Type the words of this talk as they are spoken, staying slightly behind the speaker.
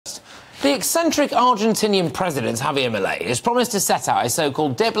The eccentric Argentinian president, Javier Milei, has promised to set out a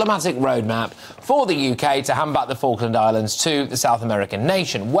so-called diplomatic roadmap for the UK to hand back the Falkland Islands to the South American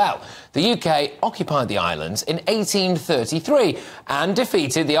nation. Well, the UK occupied the islands in 1833 and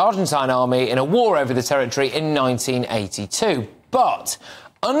defeated the Argentine army in a war over the territory in 1982. But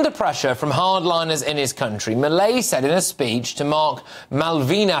under pressure from hardliners in his country, Milei said in a speech to mark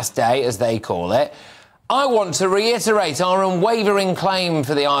Malvinas Day, as they call it, "I want to reiterate our unwavering claim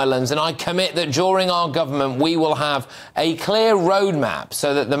for the islands, and I commit that during our government we will have a clear roadmap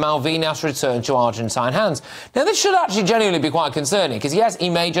so that the Malvinas return to Argentine hands." Now, this should actually genuinely be quite concerning, because, yes, he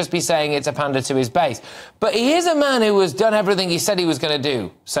may just be saying it to pander to his base, but he is a man who has done everything he said he was going to do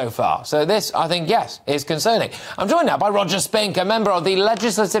so far. So this, I think, yes, is concerning. I'm joined now by Roger Spink, a member of the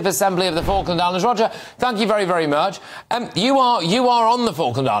Legislative Assembly of the Falkland Islands. Roger, thank you very, very much. You are on the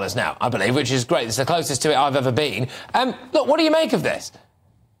Falkland Islands now, I believe, which is great. It's the closest to it I've ever been. Look, what do you make of this?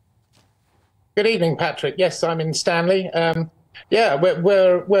 Good evening, Patrick. Yes, I'm in Stanley. Yeah,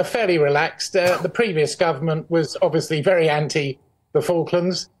 we're fairly relaxed. The previous government was obviously very anti the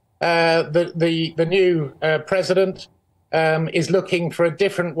Falklands. The new president is looking for a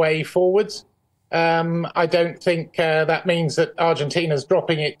different way forwards. I don't think that means that Argentina's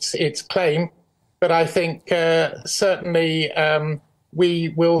dropping its claim, but I think certainly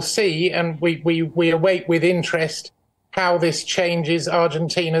we will see, and we await with interest how this changes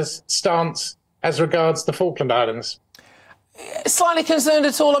Argentina's stance as regards the Falkland Islands. Slightly concerned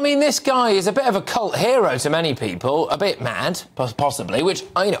at all? I mean, this guy is a bit of a cult hero to many people, a bit mad, possibly, which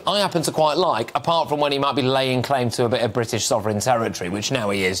I happen to quite like, apart from when he might be laying claim to a bit of British sovereign territory, which now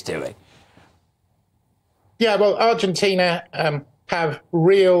he is doing. Yeah, well, Argentina have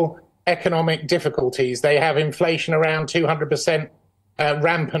real economic difficulties. They have inflation around 200%.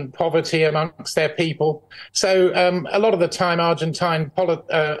 Rampant poverty amongst their people. So a lot of the time Argentine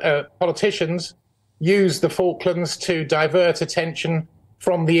politicians use the Falklands to divert attention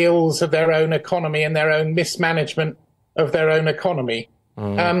from the ills of their own economy and their own mismanagement of their own economy.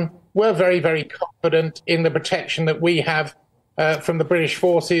 We're very, very confident in the protection that we have from the British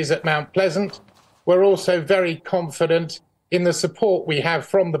forces at Mount Pleasant. We're also very confident in the support we have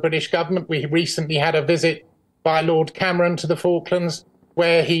from the British government. We recently had a visit by Lord Cameron to the Falklands,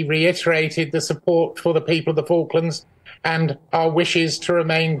 where he reiterated the support for the people of the Falklands and our wishes to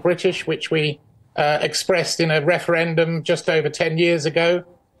remain British, which we expressed in a referendum just over 10 years ago.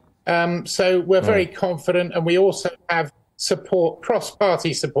 So we're very confident, and we also have support,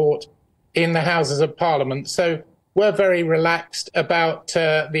 cross-party support, in the Houses of Parliament. So we're very relaxed about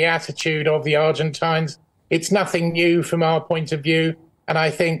the attitude of the Argentines. It's nothing new from our point of view, and I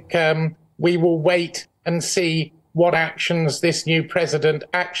think we will wait and see what actions this new president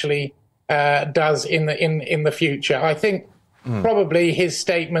actually does in the future. I think probably his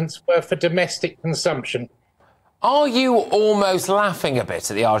statements were for domestic consumption. Are you almost laughing a bit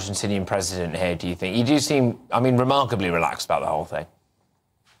at the Argentinian president here, do you think? You do seem, I mean, remarkably relaxed about the whole thing.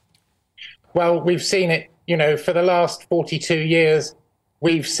 Well, we've seen it, for the last 42 years.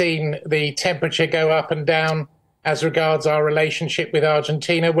 We've seen the temperature go up and down as regards our relationship with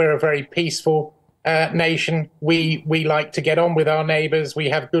Argentina. We're a very peaceful nation. We like to get on with our neighbours. We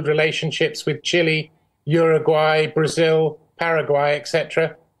have good relationships with Chile, Uruguay, Brazil, Paraguay,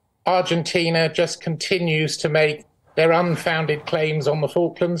 etc. Argentina just continues to make their unfounded claims on the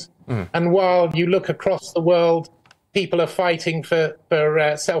Falklands. And while you look across the world, people are fighting for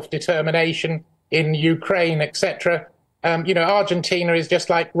self-determination in Ukraine, etc. Argentina is just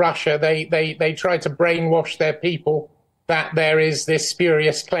like Russia. They try to brainwash their people that there is this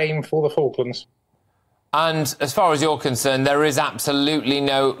spurious claim for the Falklands. And as far as you're concerned, there is absolutely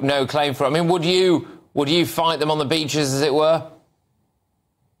no claim for it. I mean, would you fight them on the beaches, as it were?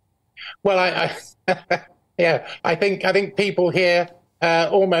 Well, yeah, I think people here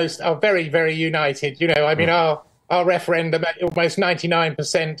almost are very, very united. Our referendum, almost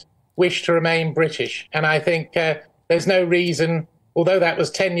 99% wish to remain British, and I think there's no reason, although that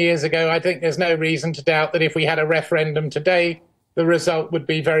was 10 years ago, I think there's no reason to doubt that if we had a referendum today, the result would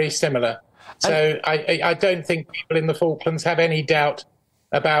be very similar. So I don't think people in the Falklands have any doubt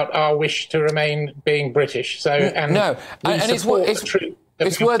about our wish to remain being British. So it's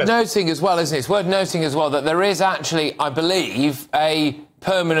worth noting as well, isn't it? It's worth noting as well that there is actually, I believe, a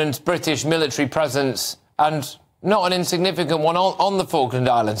permanent British military presence, and not an insignificant one, on the Falkland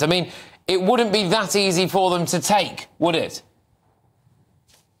Islands. I mean, it wouldn't be that easy for them to take, would it?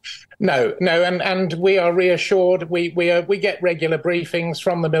 No, and we are reassured. We get regular briefings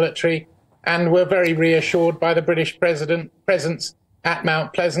from the military, and we're very reassured by the British presence at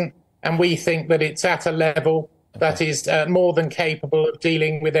Mount Pleasant, and we think that it's at a level that is more than capable of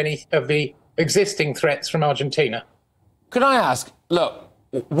dealing with any of the existing threats from Argentina. Could I ask, look,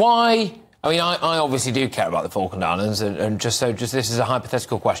 why? I mean, I obviously do care about the Falkland Islands, and just this is a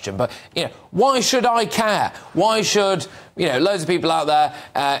hypothetical question, but, you know, why should I care? Why should, you know, loads of people out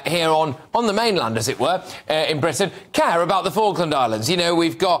there here on the mainland, as it were, in Britain, care about the Falkland Islands? You know,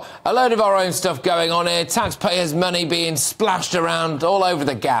 we've got a load of our own stuff going on here, taxpayers' money being splashed around all over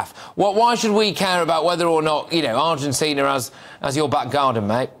the gaff. Why should we care about whether or not, you know, Argentina has your back garden,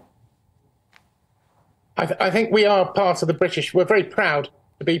 mate? I think we are part of the British. We're very proud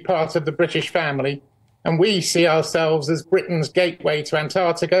to be part of the British family, and we see ourselves as Britain's gateway to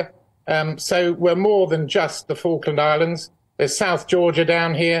Antarctica. So we're more than just the Falkland Islands. There's South Georgia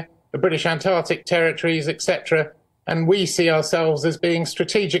down here, the British Antarctic territories, etc. And we see ourselves as being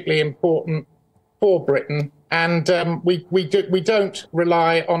strategically important for Britain. And we don't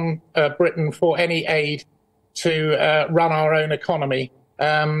rely on Britain for any aid to run our own economy.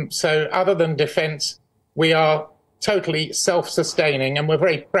 So other than defence, we are totally self-sustaining, and we're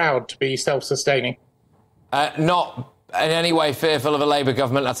very proud to be self-sustaining. Not in any way fearful of a Labour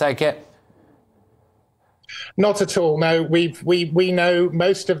government, I take it? Not at all, no. We know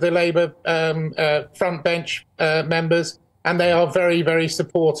most of the Labour front bench members, and they are very, very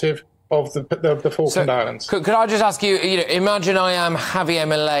supportive of the Falkland Islands. Could I just ask you, you know, imagine I am Javier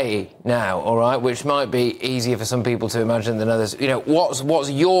Milei now, all right, which might be easier for some people to imagine than others. You know, what's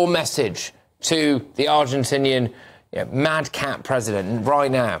your message to the Argentinian madcap president right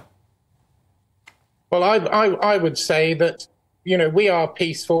now? Well, I would say that, you know, we are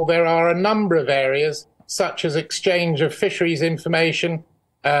peaceful. There are a number of areas, such as exchange of fisheries information,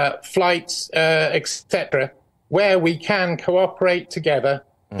 flights, etc., where we can cooperate together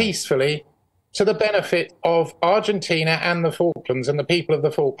peacefully to the benefit of Argentina and the Falklands and the people of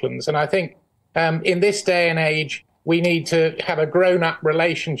the Falklands. And I think in this day and age, we need to have a grown-up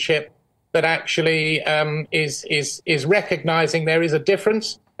relationship that actually is recognising there is a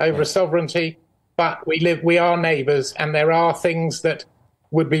difference over sovereignty, but we are neighbours, and there are things that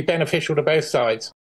would be beneficial to both sides.